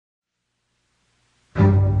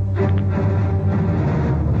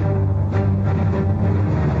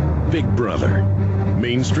Big Brother,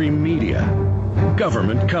 mainstream media,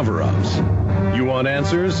 government cover-ups. You want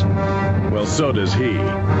answers? Well, so does he.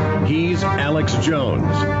 He's Alex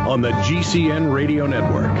Jones on the GCN Radio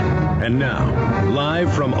Network. And now,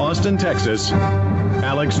 live from Austin, Texas,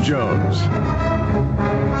 Alex Jones.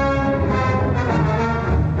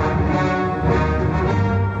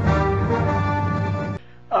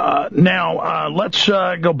 Now, let's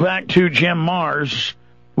go back to Jim Marrs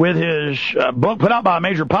with his book put out by a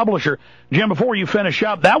major publisher. Jim, before you finish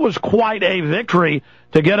up, that was quite a victory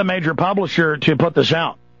to get a major publisher to put this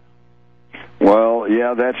out. Well,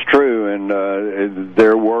 yeah, that's true, and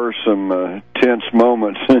there were some tense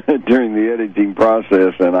moments during the editing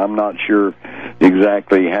process, and I'm not sure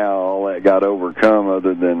exactly how all that got overcome,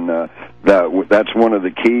 other than that's one of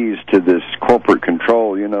the keys to this corporate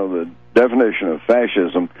control. You know, the definition of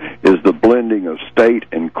fascism is the blending of state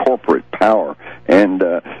and corporate power, and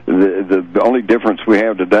the only difference we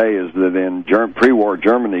have today is that in pre-war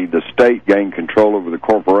Germany, the state gained control over the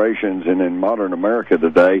corporations, and in modern America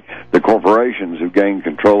today, the corporations have gained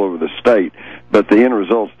control over the state. But the end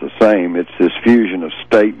result's the same. It's this fusion of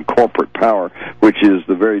state and corporate power, which is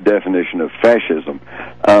the very definition of fascism.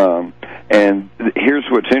 And here's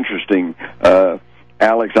what's interesting,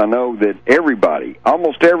 Alex, I know that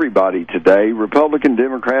almost everybody today, Republican,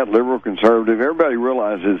 Democrat, liberal, conservative, everybody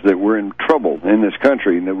realizes that we're in trouble in this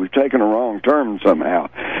country and that we've taken a wrong turn somehow.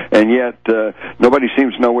 And yet, nobody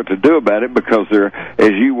seems to know what to do about it, because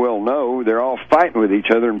as you well know, they're all fighting with each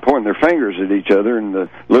other and pointing their fingers at each other, and the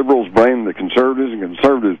liberals blame the conservatives, and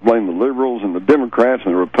conservatives blame the liberals, and the Democrats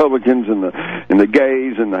and the Republicans and the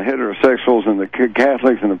gays and the heterosexuals and the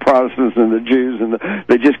Catholics and the Protestants and the Jews, and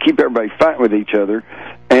they just keep everybody fighting with each other.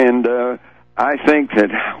 And I think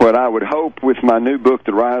that what I would hope with my new book,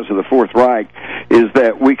 The Rise of the Fourth Reich, is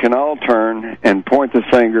that we can all turn and point the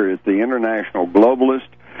finger at the international globalists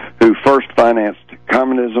who first financed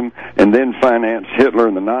communism and then financed Hitler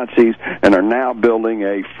and the Nazis, and are now building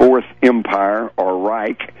a fourth empire, or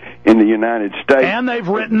Reich, in the United States. And they've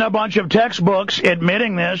written a bunch of textbooks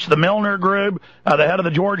admitting this. The Milner Group, the head of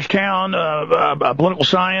the Georgetown political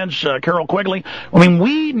science, Carol Quigley. I mean,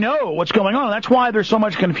 we know what's going on. That's why there's so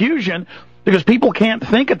much confusion, because people can't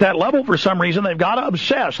think at that level for some reason. They've got to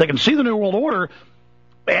obsess. They can see the New World Order,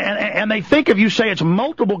 and they think if you say it's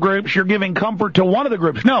multiple groups, you're giving comfort to one of the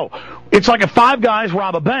groups. No, it's like if five guys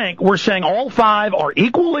rob a bank, we're saying all five are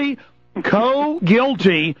equally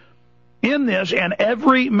co-guilty in this, and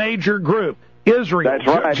every major group, Israel,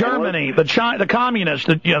 right, Germany, the communists,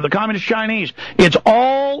 the communist Chinese, it's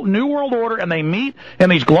all New World Order, and they meet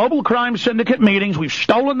in these global crime syndicate meetings. We've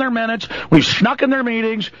stolen their minutes, we've snuck in their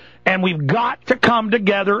meetings, and we've got to come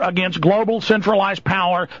together against global centralized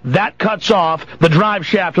power that cuts off the drive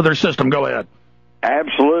shaft of their system. Go ahead.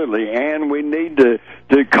 Absolutely, and we need to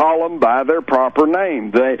call them by their proper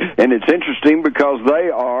name. And it's interesting because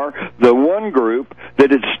they are the one group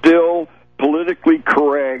that is still politically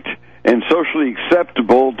correct and socially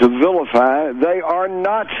acceptable to vilify. They are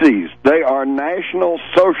Nazis. They are National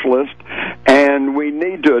Socialists, and we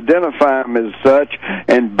need to identify them as such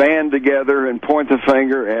and band together and point the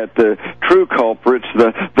finger at the true culprits,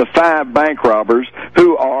 the five bank robbers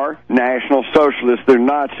who are National Socialists. They're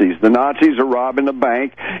Nazis. The Nazis are robbing a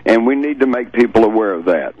bank, and we need to make people aware of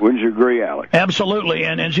that. Wouldn't you agree, Alex? Absolutely.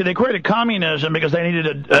 And see, they created communism because they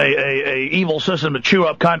needed a evil system to chew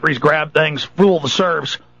up countries, grab things, fool the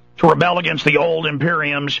serfs, to rebel against the old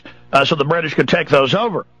imperiums so the British could take those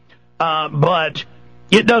over. But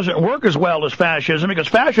it doesn't work as well as fascism, because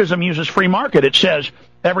fascism uses free market. It says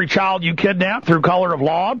every child you kidnap through color of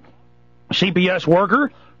law, CPS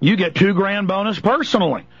worker, you get $2,000 bonus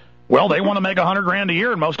personally. Well, they want to make $100,000 a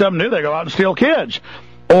year, and most of them do. They go out and steal kids.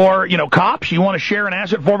 Or, cops, you want to share an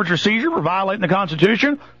asset forfeiture seizure for violating the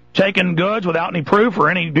Constitution, taking goods without any proof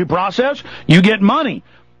or any due process, you get money.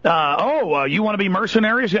 You want to be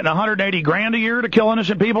mercenaries, getting $180,000 a year to kill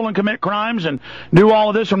innocent people and commit crimes and do all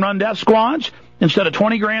of this and run death squads instead of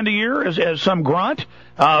 $20,000 a year as some grunt?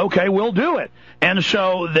 Okay, we'll do it. And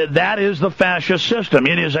so that is the fascist system.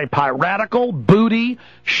 It is a piratical,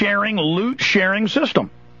 booty-sharing, loot-sharing system.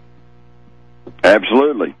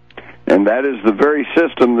 Absolutely. And that is the very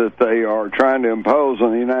system that they are trying to impose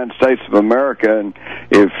on the United States of America. And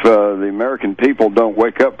if the American people don't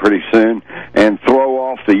wake up pretty soon and throw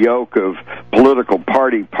off the yoke of political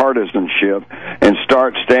party partisanship and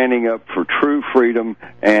start standing up for true freedom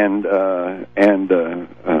and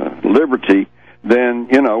liberty, then,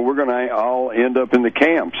 we're going to all end up in the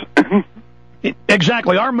camps.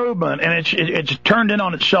 Exactly. Our movement, and it's turned in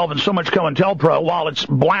on itself in so much COINTELPRO, while it's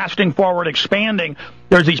blasting forward, expanding,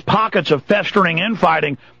 there's these pockets of festering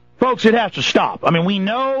infighting. Folks, it has to stop. I mean, we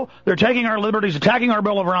know they're taking our liberties, attacking our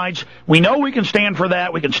Bill of Rights. We know we can stand for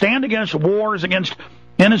that. We can stand against wars, against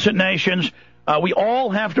innocent nations. We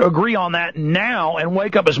all have to agree on that now and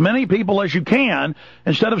wake up as many people as you can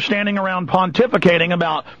instead of standing around pontificating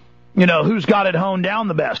about, who's got it honed down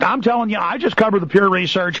the best. I'm telling you, I just cover the pure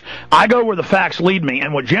research. I go where the facts lead me.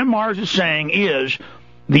 And what Jim Marrs is saying is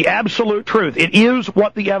the absolute truth. It is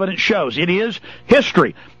what the evidence shows. It is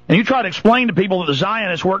history. And you try to explain to people that the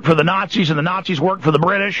Zionists worked for the Nazis and the Nazis worked for the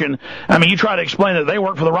British, and, you try to explain that they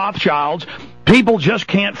work for the Rothschilds. People just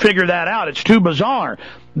can't figure that out. It's too bizarre.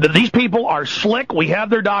 These people are slick. We have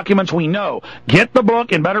their documents. We know. Get the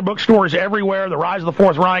book in better bookstores everywhere, The Rise of the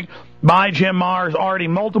Fourth Reich by Jim Marrs, already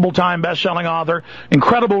multiple-time best-selling author,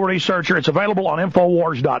 incredible researcher. It's available on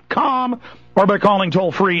Infowars.com or by calling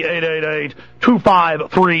toll-free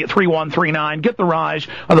 888-253-3139. Get The Rise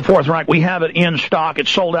of the Fourth Reich. We have it in stock. It's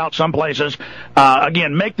sold out some places.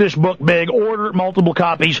 Again, make this book big. Order multiple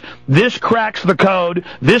copies. This cracks the code.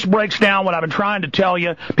 This breaks down what I've been trying to tell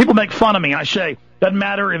you. People make fun of me. I say, doesn't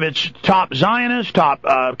matter if it's top Zionists, top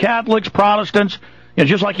Catholics, Protestants.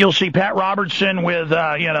 Just like you'll see Pat Robertson with,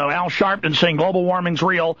 Al Sharpton saying global warming's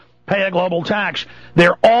real, pay a global tax.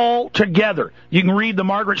 They're all together. You can read the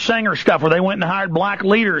Margaret Sanger stuff where they went and hired black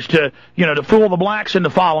leaders to fool the blacks into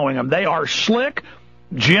following them. They are slick.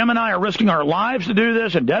 Jim and I are risking our lives to do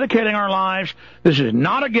this and dedicating our lives. This is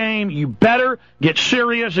not a game. You better get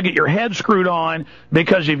serious and get your head screwed on,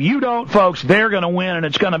 because if you don't, folks, they're going to win and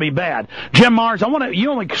it's going to be bad. Jim Marrs,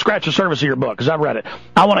 you only scratch the surface of your book because I've read it.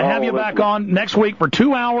 I want to have you back on next week for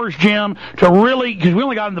 2 hours, Jim, to really, because we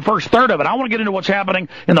only got in the first third of it. I want to get into what's happening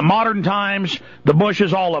in the modern times, the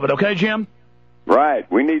Bushes, all of it. Okay, Jim?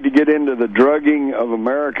 Right. We need to get into the drugging of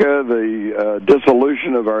America, the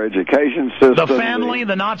dissolution of our education system. The family,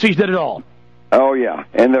 the Nazis did it all. Oh, yeah.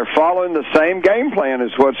 And they're following the same game plan is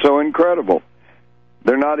what's so incredible.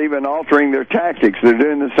 They're not even altering their tactics. They're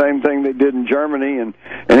doing the same thing they did in Germany, and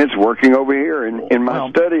it's working over here. In my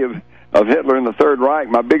study of Hitler and the Third Reich,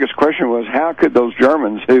 my biggest question was, how could those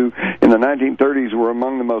Germans who in the 1930s were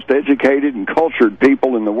among the most educated and cultured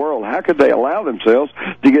people in the world, how could they allow themselves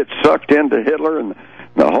to get sucked into Hitler and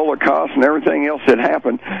the Holocaust and everything else that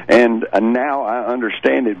happened? And now I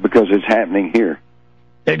understand it because it's happening here.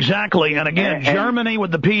 Exactly. And again, Germany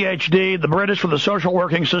with the PhD, the British with the social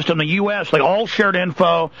working system, the U.S., they all shared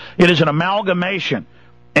info. It is an amalgamation.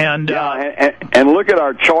 And look at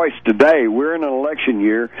our choice today. We're in an election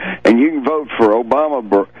year, and you can vote for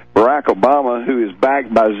Barack Obama, who is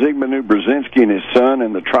backed by Zygmunt Brzezinski and his son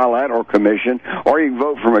and the Trilateral Commission, or you can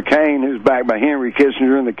vote for McCain, who's backed by Henry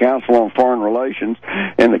Kissinger and the Council on Foreign Relations.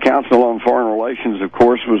 And the Council on Foreign Relations, of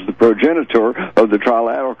course, was the progenitor of the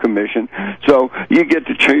Trilateral Commission. So you get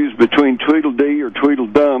to choose between Tweedledee or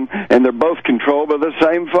Tweedledum, and they're both controlled by the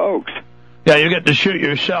same folks. Yeah, you get to shoot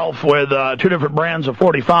yourself with 2 different brands of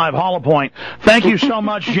 45 hollow point. Thank you so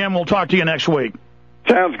much, Jim. We'll talk to you next week.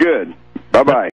 Sounds good. Bye-bye.